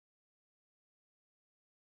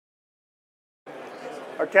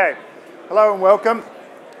Okay, hello and welcome.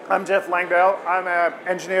 I'm Jeff Langdale. I'm an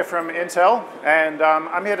engineer from Intel, and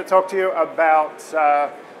I'm here to talk to you about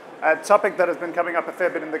a topic that has been coming up a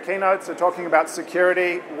fair bit in the keynote, so talking about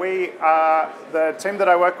security. The team that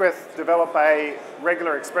I work with, develop a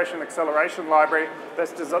regular expression acceleration library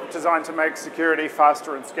that's designed to make security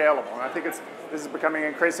faster and scalable. And I think this is becoming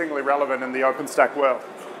increasingly relevant in the OpenStack world.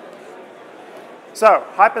 So,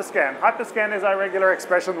 Hyperscan. Hyperscan is our regular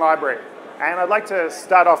expression library. And I'd like to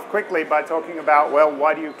start off quickly by talking about, well,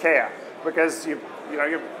 why do you care? Because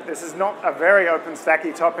this is not a very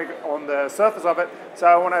OpenStacky topic on the surface of it, so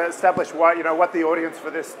I want to establish what the audience for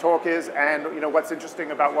this talk is and what's interesting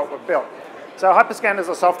about what we've built. So Hyperscan is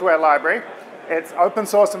a software library. It's open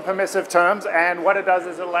source and permissive terms, and what it does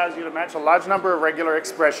is it allows you to match a large number of regular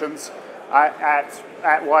expressions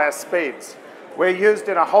at wire speeds. We're used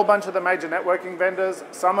in a whole bunch of the major networking vendors.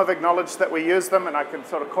 Some have acknowledged that we use them, and I can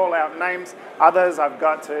sort of call out names. Others I've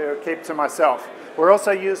got to keep to myself. We're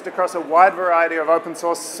also used across a wide variety of open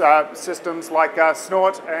source systems like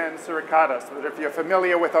Snort and Suricata. So that if you're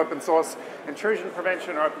familiar with open source intrusion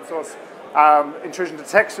prevention or open source intrusion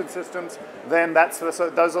detection systems, then those are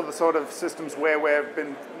the sort of systems where we've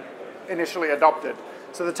been initially adopted.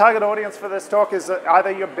 So the target audience for this talk is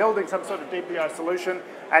either you're building some sort of DPI solution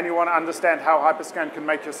and you want to understand how Hyperscan can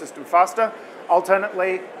make your system faster.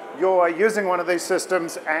 Alternately, you're using one of these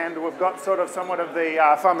systems and we've got sort of somewhat of the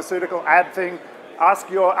pharmaceutical ad thing. Ask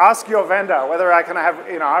your vendor whether I can have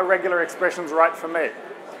our regular expressions right for me.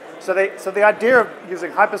 So the idea of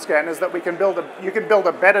using Hyperscan is that you can build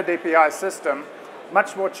a better DPI system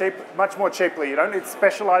much more cheaply. You don't need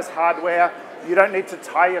specialized hardware. You don't need to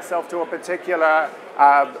tie yourself to a particular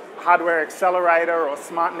hardware accelerator or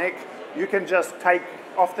smart NIC. You can just take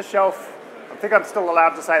off-the-shelf, I think I'm still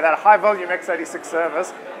allowed to say that, high-volume x86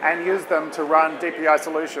 servers and use them to run DPI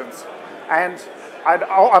solutions. And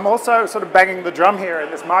I'm also sort of banging the drum here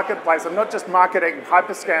in this marketplace. I'm not just marketing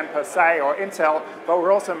Hyperscan per se or Intel, but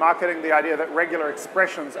we're also marketing the idea that regular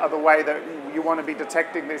expressions are the way that you want to be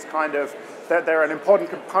detecting these that they're an important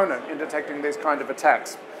component in detecting these kind of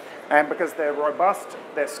attacks. And because they're robust,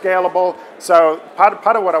 they're scalable. So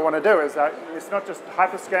part of what I want to do is it's not just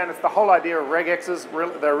Hyperscan, it's the whole idea of regexes.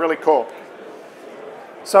 They're really cool.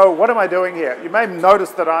 So what am I doing here? You may have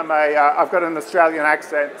noticed that I've got an Australian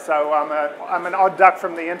accent, so I'm an odd duck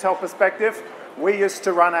from the Intel perspective. We used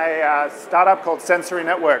to run a startup called Sensory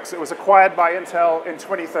Networks. It was acquired by Intel in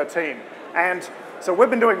 2013. And so we've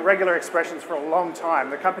been doing regular expressions for a long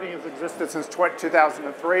time. The company has existed since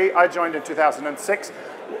 2003. I joined in 2006.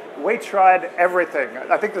 We tried everything.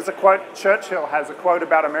 I think there's a quote, Churchill has a quote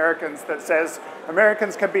about Americans that says,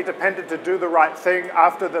 Americans can be depended to do the right thing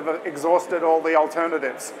after they've exhausted all the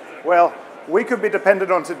alternatives. Well, we could be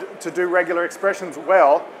depended on to do regular expressions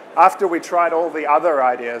well after we tried all the other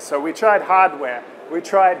ideas. So we tried hardware. We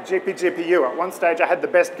tried GPU. At one stage, I had the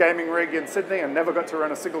best gaming rig in Sydney and never got to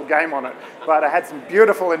run a single game on it. But I had some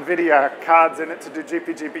beautiful NVIDIA cards in it to do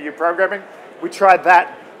GPU programming. We tried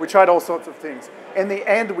that. We tried all sorts of things. In the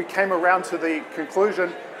end, we came around to the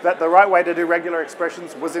conclusion that the right way to do regular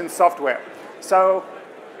expressions was in software. So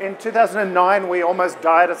in 2009, we almost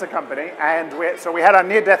died as a company. And so we had our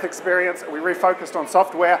near-death experience. We refocused on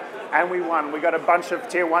software, and we won. We got a bunch of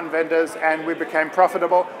tier one vendors, and we became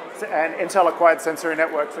profitable. And Intel acquired Sensory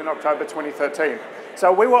Networks in October 2013.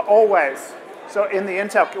 So we were always, in the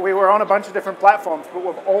Intel, we were on a bunch of different platforms, but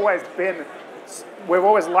we've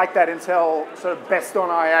always liked that Intel sort of best on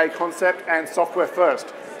IA concept and software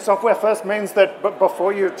first. Software first means that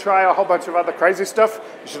before you try a whole bunch of other crazy stuff,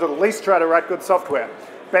 you should at least try to write good software.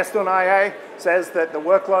 Best on IA says that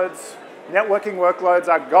networking workloads,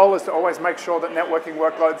 our goal is to always make sure that networking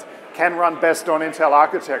workloads can run best on Intel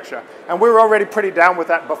architecture. And we were already pretty down with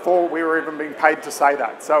that before we were even being paid to say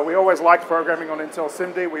that. So we always liked programming on Intel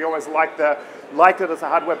SIMD. We always liked it as a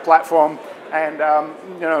hardware platform. And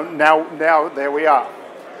now there we are.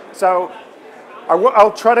 So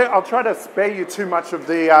I'll try to spare you too much of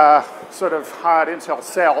the sort of hard Intel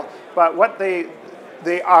sell. But what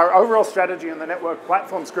our overall strategy in the network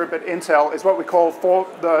platforms group at Intel is what we call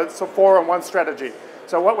the 4-on-1 strategy.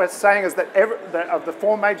 So what we're saying is that of the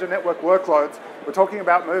 4 major network workloads, we're talking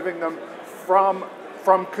about moving them from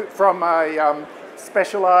a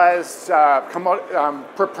specialized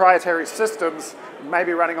proprietary systems,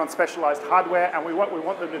 maybe running on specialized hardware, and what we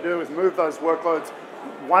want them to do is move those workloads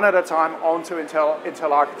one at a time onto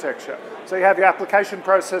Intel architecture. So you have your application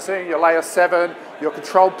processing, your layer 7, your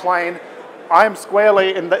control plane. I'm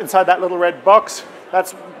squarely inside that little red box.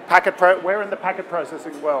 That's we're in the packet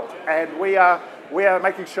processing world, and we are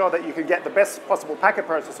making sure that you can get the best possible packet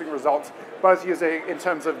processing results, both using in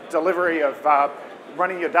terms of delivery of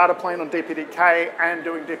running your data plane on DPDK and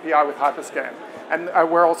doing DPI with Hyperscan. And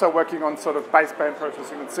we're also working on sort of baseband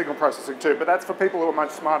processing and signal processing too, but that's for people who are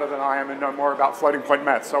much smarter than I am and know more about floating point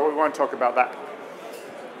math, so we won't talk about that.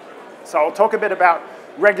 So I'll talk a bit about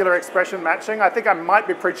regular expression matching. I think I might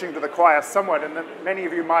be preaching to the choir somewhat, and many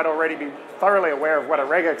of you might already be thoroughly aware of what a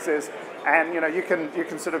regex is, and you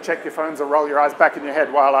can sort of check your phones or roll your eyes back in your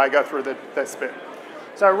head while I go through the spit.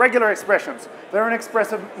 So regular expressions, they're an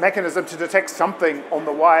expressive mechanism to detect something on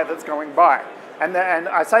the wire that's going by. And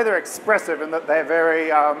I say they're expressive in that they're very,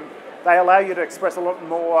 they allow you to express a lot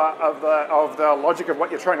more of the logic of what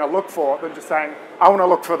you're trying to look for than just saying, I want to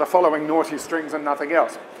look for the following naughty strings and nothing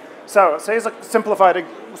else. So here's a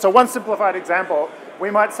one simplified example. We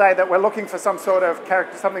might say that we're looking for some sort of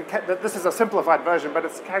character, that this is a simplified version, but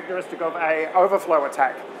it's characteristic of a overflow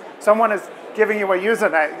attack. Someone is giving you a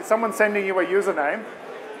username, someone's sending you a username,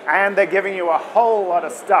 and they're giving you a whole lot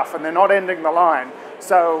of stuff, and they're not ending the line.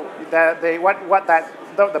 So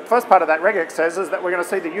the first part of that regex says is that we're going to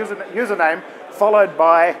see the username followed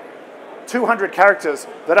by 200 characters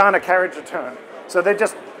that aren't a carriage return. So they're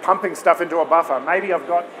just pumping stuff into a buffer. Maybe I've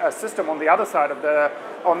got a system on the other side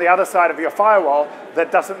of your firewall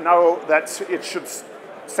that doesn't know that it should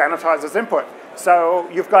sanitize as input. So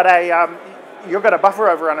you've got a buffer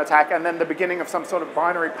overrun attack and then the beginning of some sort of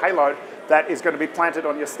binary payload that is going to be planted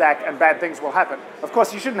on your stack, and bad things will happen. Of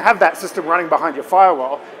course, you shouldn't have that system running behind your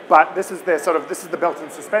firewall, but this is the belt and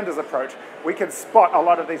suspenders approach. We can spot a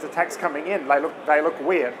lot of these attacks coming in. They look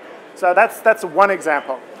weird. So that's one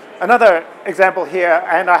example. Another example here,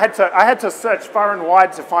 and I had to search far and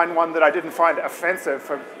wide to find one that I didn't find offensive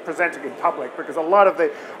for presenting in public, because a lot of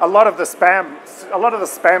the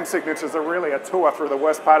spam signatures are really a tour through the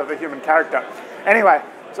worst part of the human character. Anyway,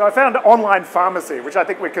 so I found online pharmacy, which I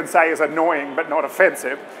think we can say is annoying but not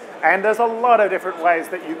offensive. And there's a lot of different ways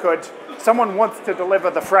that you could. Someone wants to deliver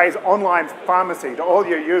the phrase online pharmacy to all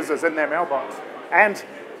your users in their mailbox, and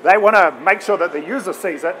they want to make sure that the user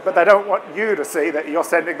sees it, but they don't want you to see that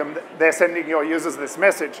they're sending your users this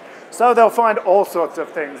message. So they'll find all sorts of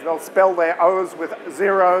things. They'll spell their O's with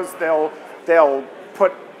zeros. They'll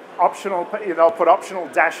put optional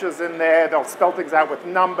dashes in there. They'll spell things out with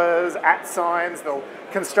numbers, @signs. They'll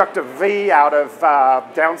construct a V out of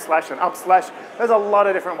down slash and up slash. There's a lot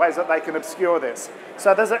of different ways that they can obscure this.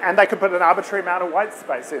 So and they can put an arbitrary amount of white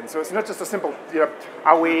space in. So it's not just a simple,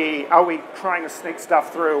 are we trying to sneak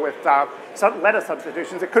stuff through with letter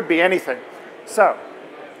substitutions? It could be anything. So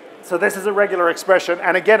this is a regular expression,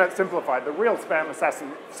 and again, it's simplified. The real spam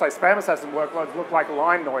assassin workloads look like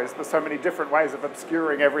line noise. There's so many different ways of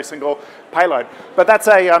obscuring every single payload. But that's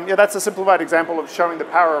a simplified example of showing the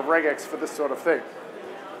power of regex for this sort of thing.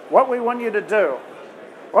 What we want you to do,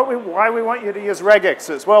 why we want you to use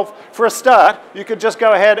regexes? Well, for a start, you could just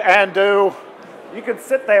go ahead and you could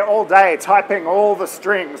sit there all day typing all the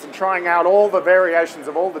strings and trying out all the variations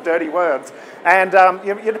of all the dirty words. And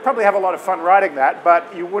you'd probably have a lot of fun writing that,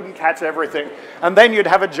 but you wouldn't catch everything. And then you'd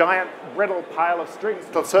have a giant brittle pile of strings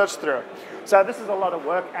to search through. So this is a lot of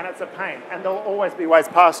work, and it's a pain. And there'll always be ways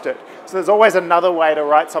past it. So there's always another way to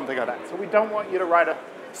write something like that. So we don't want you to write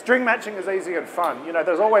string matching is easy and fun.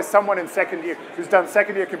 There's always someone in second year who's done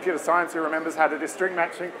second year computer science who remembers how to do string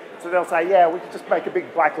matching. So they'll say, yeah, we could just make a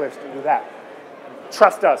big blacklist and do that.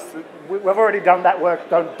 Trust us, we've already done that work,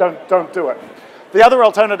 don't do it. The other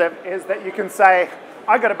alternative is that you can say,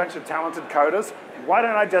 I got a bunch of talented coders, why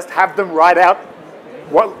don't I just have them write out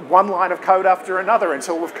one line of code after another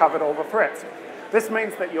until we've covered all the threats. This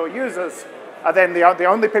means that your users are then the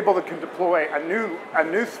only people that can deploy a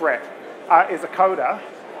new threat is a coder,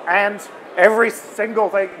 and every single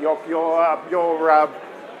thing, your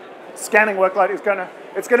scanning workload is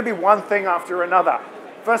going to be one thing after another.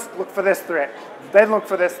 First, look for this threat, then look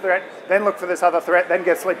for this threat, then look for this other threat, then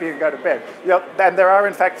get sleepy and go to bed. And there are,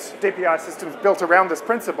 in fact, DPI systems built around this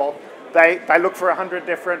principle. They look for 100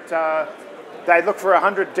 different.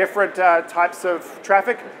 Types of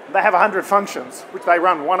traffic. They have 100 functions, which they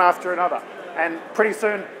run one after another. And pretty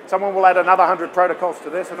soon, someone will add another 100 protocols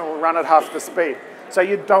to this, and it will run at half the speed. So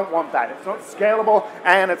you don't want that. It's not scalable,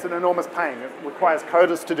 and it's an enormous pain. It requires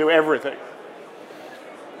coders to do everything.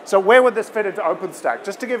 So where would this fit into OpenStack?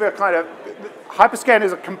 Just to give you a kind of, Hyperscan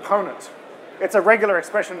is a component. It's a regular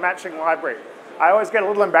expression matching library. I always get a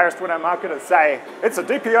little embarrassed when our marketers say, it's a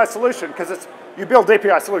DPI solution, because you build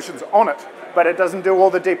DPI solutions on it, but it doesn't do all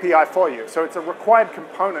the DPI for you. So it's a required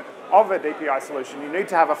component of a DPI solution. You need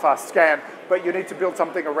to have a fast scan, but you need to build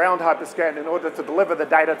something around Hyperscan in order to deliver the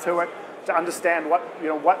data to it, to understand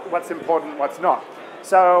what's important and what's not.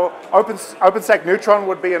 So OpenStack Neutron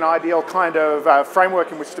would be an ideal kind of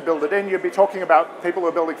framework in which to build it in. You'd be talking about people who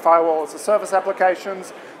are building firewall as a service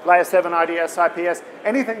applications, layer 7 IDS, IPS,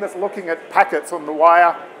 anything that's looking at packets on the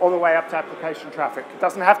wire all the way up to application traffic. It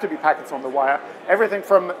doesn't have to be packets on the wire, everything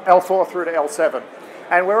from L4 through to L7.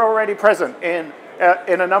 And we're already present in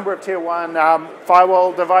a number of tier 1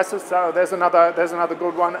 firewall devices, so there's another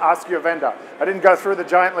good one. Ask your vendor. I didn't go through the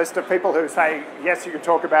giant list of people who say, yes, you can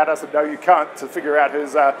talk about us, and no, you can't, to figure out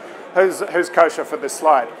who's kosher for this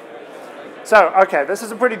slide. So, okay, this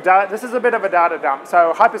is a bit of a data dump.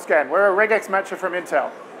 So, Hyperscan, we're a regex matcher from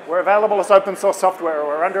Intel. We're available as open source software.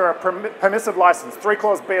 We're under a permissive license,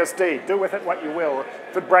 3-clause BSD. Do with it what you will.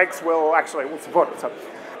 If it breaks, we'll support it. So,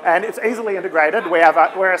 and it's easily integrated.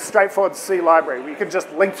 We're a straightforward C library. You can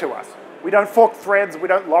just link to us. We don't fork threads. We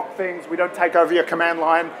don't lock things. We don't take over your command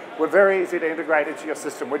line. We're very easy to integrate into your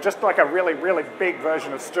system. We're just like a really, really big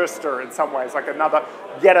version of Stir in some ways, like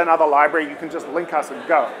yet another library. You can just link us and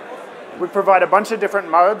go. We provide a bunch of different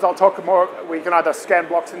modes. I'll talk more. We can either scan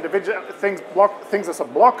blocks individually, things as a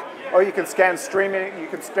block, or you can scan streaming. You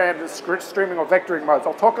can scan streaming or vectoring modes.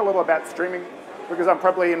 I'll talk a little about streaming because I'm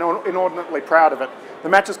probably inordinately proud of it. The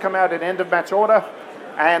matches come out in end of match order.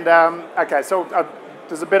 And okay, so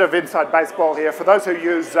there's a bit of inside baseball here. For those who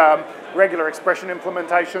use regular expression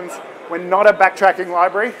implementations, we're not a backtracking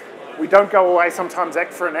library. We don't go away sometimes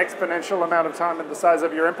for an exponential amount of time in the size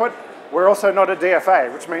of your input. We're also not a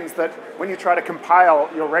DFA, which means that when you try to compile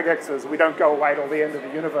your regexes, we don't go away till the end of the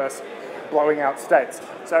universe blowing out states.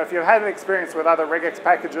 So if you've had experience with other regex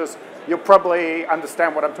packages, you'll probably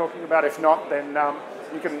understand what I'm talking about. If not, then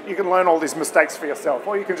you can learn all these mistakes for yourself,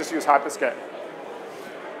 or you can just use Hyperscan.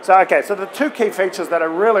 So, okay, so the two key features that I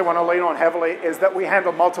really want to lean on heavily is that we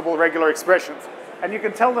handle multiple regular expressions. And you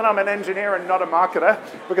can tell that I'm an engineer and not a marketer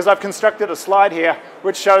because I've constructed a slide here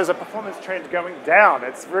which shows a performance trend going down.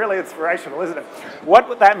 It's really inspirational, isn't it? What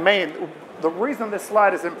would that mean? The reason this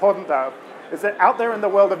slide is important, though, is that out there in the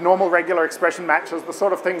world of normal regular expression matches, the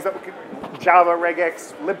sort of things that Java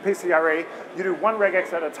regex, libpcre, you do one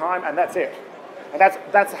regex at a time and that's it. And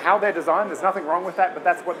that's how they're designed. There's nothing wrong with that, but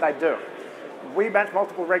that's what they do. We match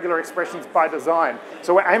multiple regular expressions by design.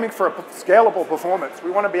 So we're aiming for a scalable performance.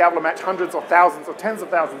 We want to be able to match hundreds or thousands or tens of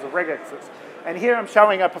thousands of regexes. And here I'm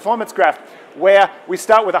showing a performance graph where we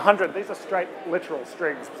start with 100. These are straight literal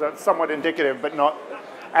strings, so it's somewhat indicative, but not.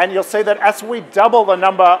 And you'll see that as we double the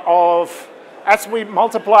number of, as we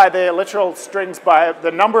multiply their literal strings by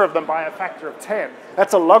the number of them by a factor of 10,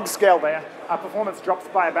 that's a log scale there, our performance drops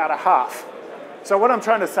by about a half. So what I'm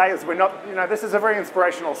trying to say is we're not, this is a very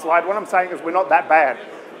inspirational slide. What I'm saying is we're not that bad.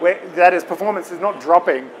 That is, performance is not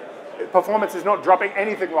dropping. Performance is not dropping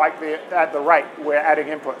anything like at the rate we're adding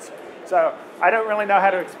inputs. So I don't really know how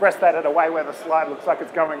to express that in a way where the slide looks like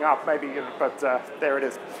it's going up, maybe, but there it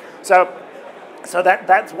is. So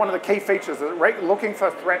that's one of the key features. Looking for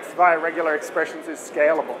threats via regular expressions is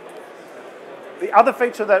scalable. The other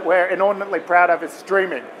feature that we're inordinately proud of is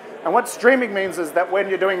streaming. And what streaming means is that when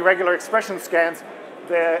you're doing regular expression scans,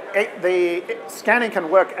 the scanning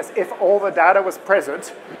can work as if all the data was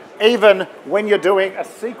present, even when you're doing a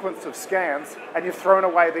sequence of scans and you've thrown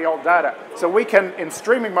away the old data. So we can, in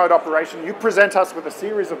streaming mode operation, you present us with a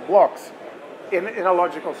series of blocks in a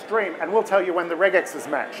logical stream, and we'll tell you when the regex is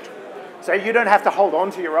matched. So you don't have to hold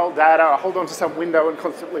on to your old data or hold on to some window and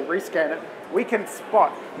constantly rescan it. We can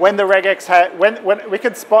spot when the regex when we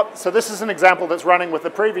can spot, so this is an example that's running with the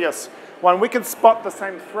previous one, we can spot the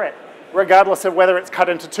same threat regardless of whether it's cut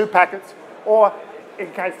into 2 packets or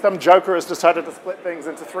in case some joker has decided to split things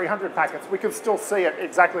into 300 packets, we can still see it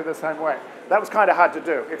exactly the same way. That was kind of hard to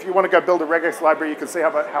do. If you want to go build a regex library, you can see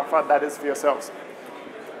how fun that is for yourselves.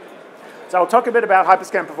 So I'll talk a bit about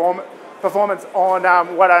Hyperscan performance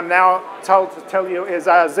on what I'm now told to tell you is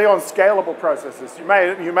Xeon scalable processors.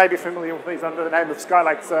 You may be familiar with these under the name of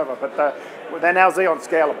Skylake Server, but they're now Xeon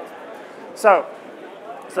scalable. So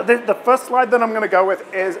the first slide that I'm going to go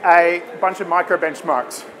with is a bunch of micro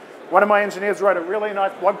benchmarks. One of my engineers wrote a really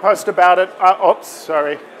nice blog post about it. Oops,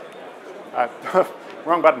 sorry,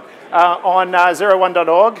 wrong button. On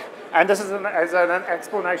 01.org. And this is an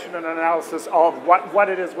explanation and analysis of what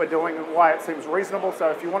it is we're doing and why it seems reasonable.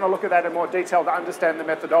 So if you want to look at that in more detail to understand the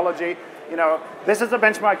methodology, this is a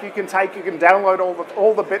benchmark you can take. You can download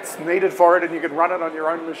all the bits needed for it, and you can run it on your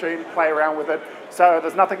own machine, play around with it. So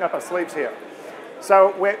there's nothing up our sleeves here.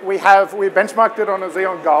 So we benchmarked it on a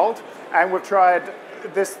Xeon Gold, and we've tried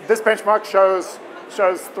this benchmark shows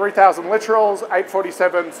 3,000 literals,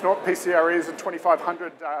 847 Snort PCREs, and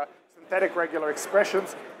 2,500 synthetic regular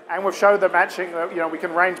expressions, and we've showed the matching. We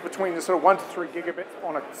can range between the sort of 1 to 3 gigabits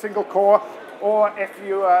on a single core, or if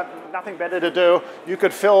you have nothing better to do, you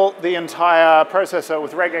could fill the entire processor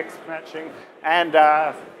with regex matching and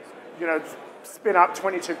spin up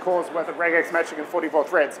 22 cores worth of regex matching and 44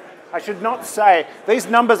 threads. I should not say, these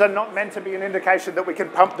numbers are not meant to be an indication that we can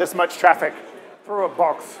pump this much traffic through a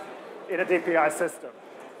box in a DPI system.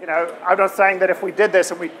 I'm not saying that if we did this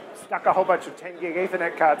and we stuck a whole bunch of 10 gig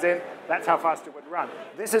Ethernet cards in, that's how fast it would run.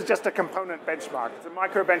 This is just a component benchmark. It's a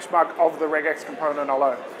micro benchmark of the regex component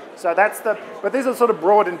alone. So but these are sort of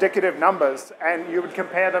broad indicative numbers, and you would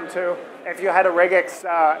compare them to if you had a regex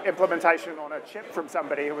implementation on a chip from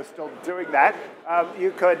somebody who was still doing that,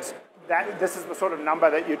 this is the sort of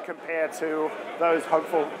number that you'd compare to those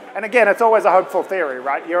hopeful, and again, it's always a hopeful theory,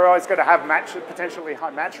 right? You're always going to have potentially high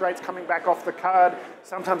match rates coming back off the card.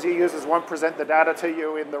 Sometimes your users won't present the data to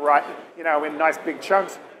you in the right, in nice big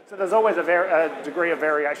chunks. So there's always a degree of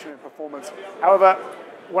variation in performance. However,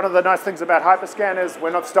 one of the nice things about Hyperscan is we're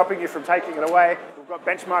not stopping you from taking it away. We've got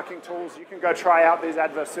benchmarking tools. You can go try out these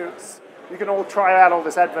adverse suits. You can all try out all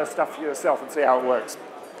this adverse stuff for yourself and see how it works.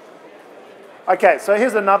 Okay, so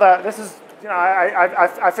here's another. This is,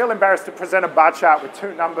 I feel embarrassed to present a bar chart with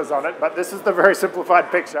 2 numbers on it, but this is the very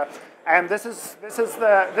simplified picture. And this is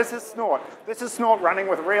Snort. This is Snort running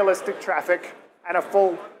with realistic traffic and a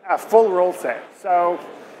full rule set. So,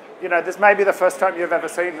 this may be the first time you've ever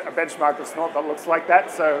seen a benchmark of Snort that looks like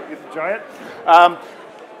that, so you enjoy it.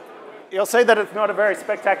 You'll see that it's not a very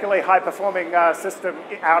spectacularly high-performing system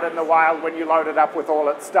out in the wild when you load it up with all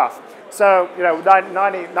its stuff. So,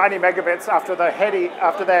 90 megabits after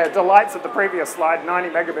the delights of the previous slide, 90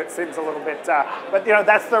 megabits seems a little bit, but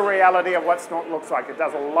that's the reality of what Snort looks like. It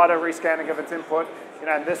does a lot of rescanning of its input,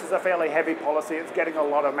 and this is a fairly heavy policy. It's getting a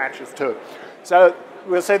lot of matches too. So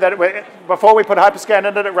we'll see that before we put Hyperscan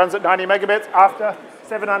in it, it runs at 90 megabits. After,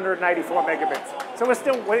 784 megabits. So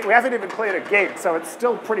we haven't even cleared a gig, so it's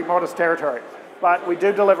still pretty modest territory. But we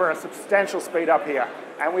do deliver a substantial speed up here.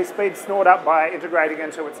 And we speed Snort up by integrating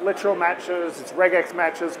into its literal matches, its regex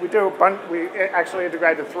matches. We actually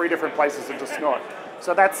integrated 3 different places into Snort.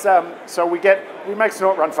 So that's we make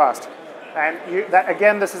Snort run fast. And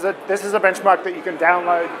again, this is a benchmark that you can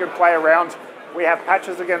download, you can play around. We have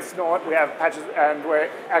patches against Snort, we have patches, and we're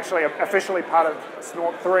actually officially part of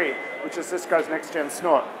Snort 3, which is Cisco's next-gen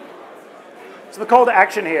Snort. So the call to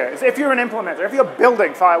action here is if you're an implementer, if you're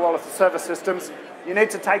building firewall as a service systems, you need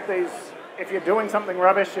to take these, if you're doing something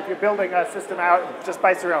rubbish, if you're building a system out just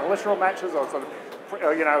based around literal matches or sort of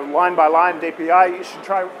line-by-line DPI, you should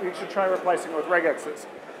try replacing it with regexes.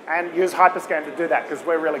 And use Hyperscan to do that, because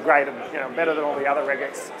we're really great and better than all the other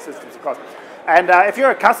regex systems, of course. And if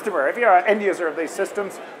you're a customer, if you're an end user of these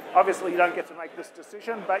systems, obviously you don't get to make this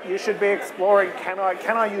decision, but you should be exploring, can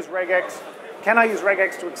I use regex? Can I use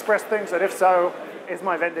regex to express things? And if so, is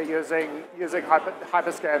my vendor using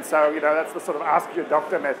Hyperscan? So that's the sort of ask your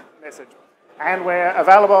doctor message. And we're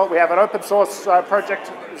available. We have an open source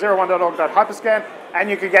project, 01.org.hyperscan, and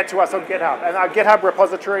you can get to us on GitHub. And our GitHub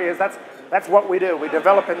repository is that's what we do. We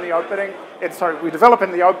develop in the open.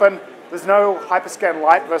 There's no Hyperscan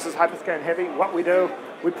Lite versus Hyperscan Heavy. What we do,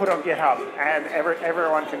 we put on GitHub, and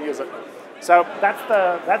everyone can use it. So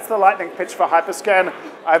that's the lightning pitch for Hyperscan.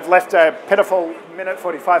 I've left a pitiful minute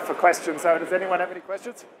 45 for questions. So does anyone have any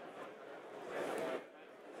questions?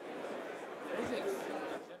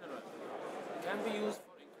 Can be used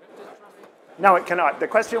for encrypted traffic? No, it cannot. The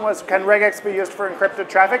question was, can regex be used for encrypted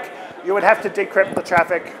traffic? You would have to decrypt the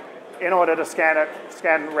traffic in order to scan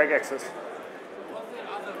regexes. What the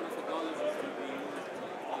other methodologies can be used?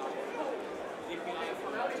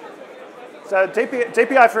 So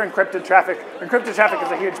DPI for encrypted traffic. Encrypted traffic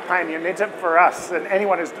is a huge pain. You need it for us and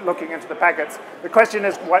anyone who's looking into the packets. The question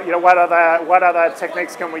is, what other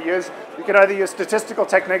techniques can we use? You can either use statistical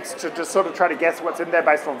techniques to just sort of try to guess what's in there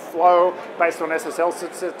based on flow, based on SSL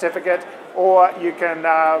certificate, or you can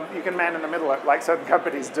man in the middle it like certain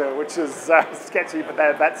companies do, which is sketchy. But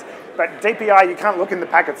DPI, you can't look in the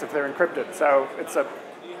packets if they're encrypted. So it's a. Do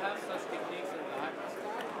you have such techniques in the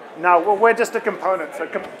Hyperscan? No, well, we're just a component.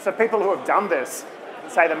 So people who have done this,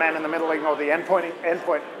 say the man in the middling or the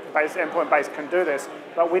endpoint-based can do this,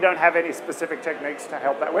 but we don't have any specific techniques to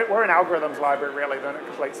help that. We're an algorithms library, really, than a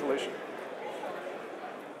complete solution.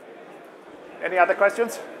 Any other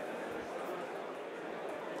questions?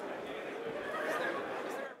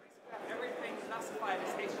 Everything classified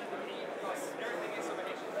as HTTP because everything is over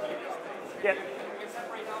HTTP these days. Yeah. You can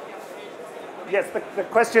separate out the applications. Yes, the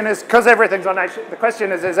question is, because everything's on HTTP, the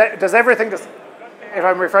question is does everything just, if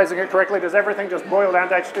I'm rephrasing it correctly, does everything just boil down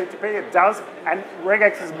to HTTP? It does, and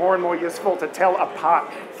regex is more and more useful to tell apart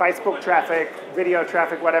Facebook traffic, video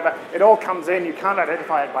traffic, whatever. It all comes in, you can't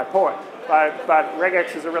identify it by port. But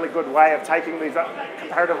regex is a really good way of taking these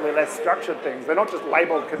comparatively less structured things. They're not just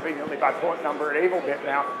labeled conveniently by port number at evil bit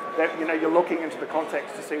now. That you're looking into the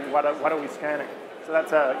context to see what are we scanning. So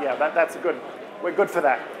that's that's a good. We're good for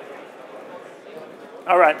that.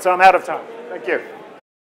 All right, so I'm out of time. Thank you.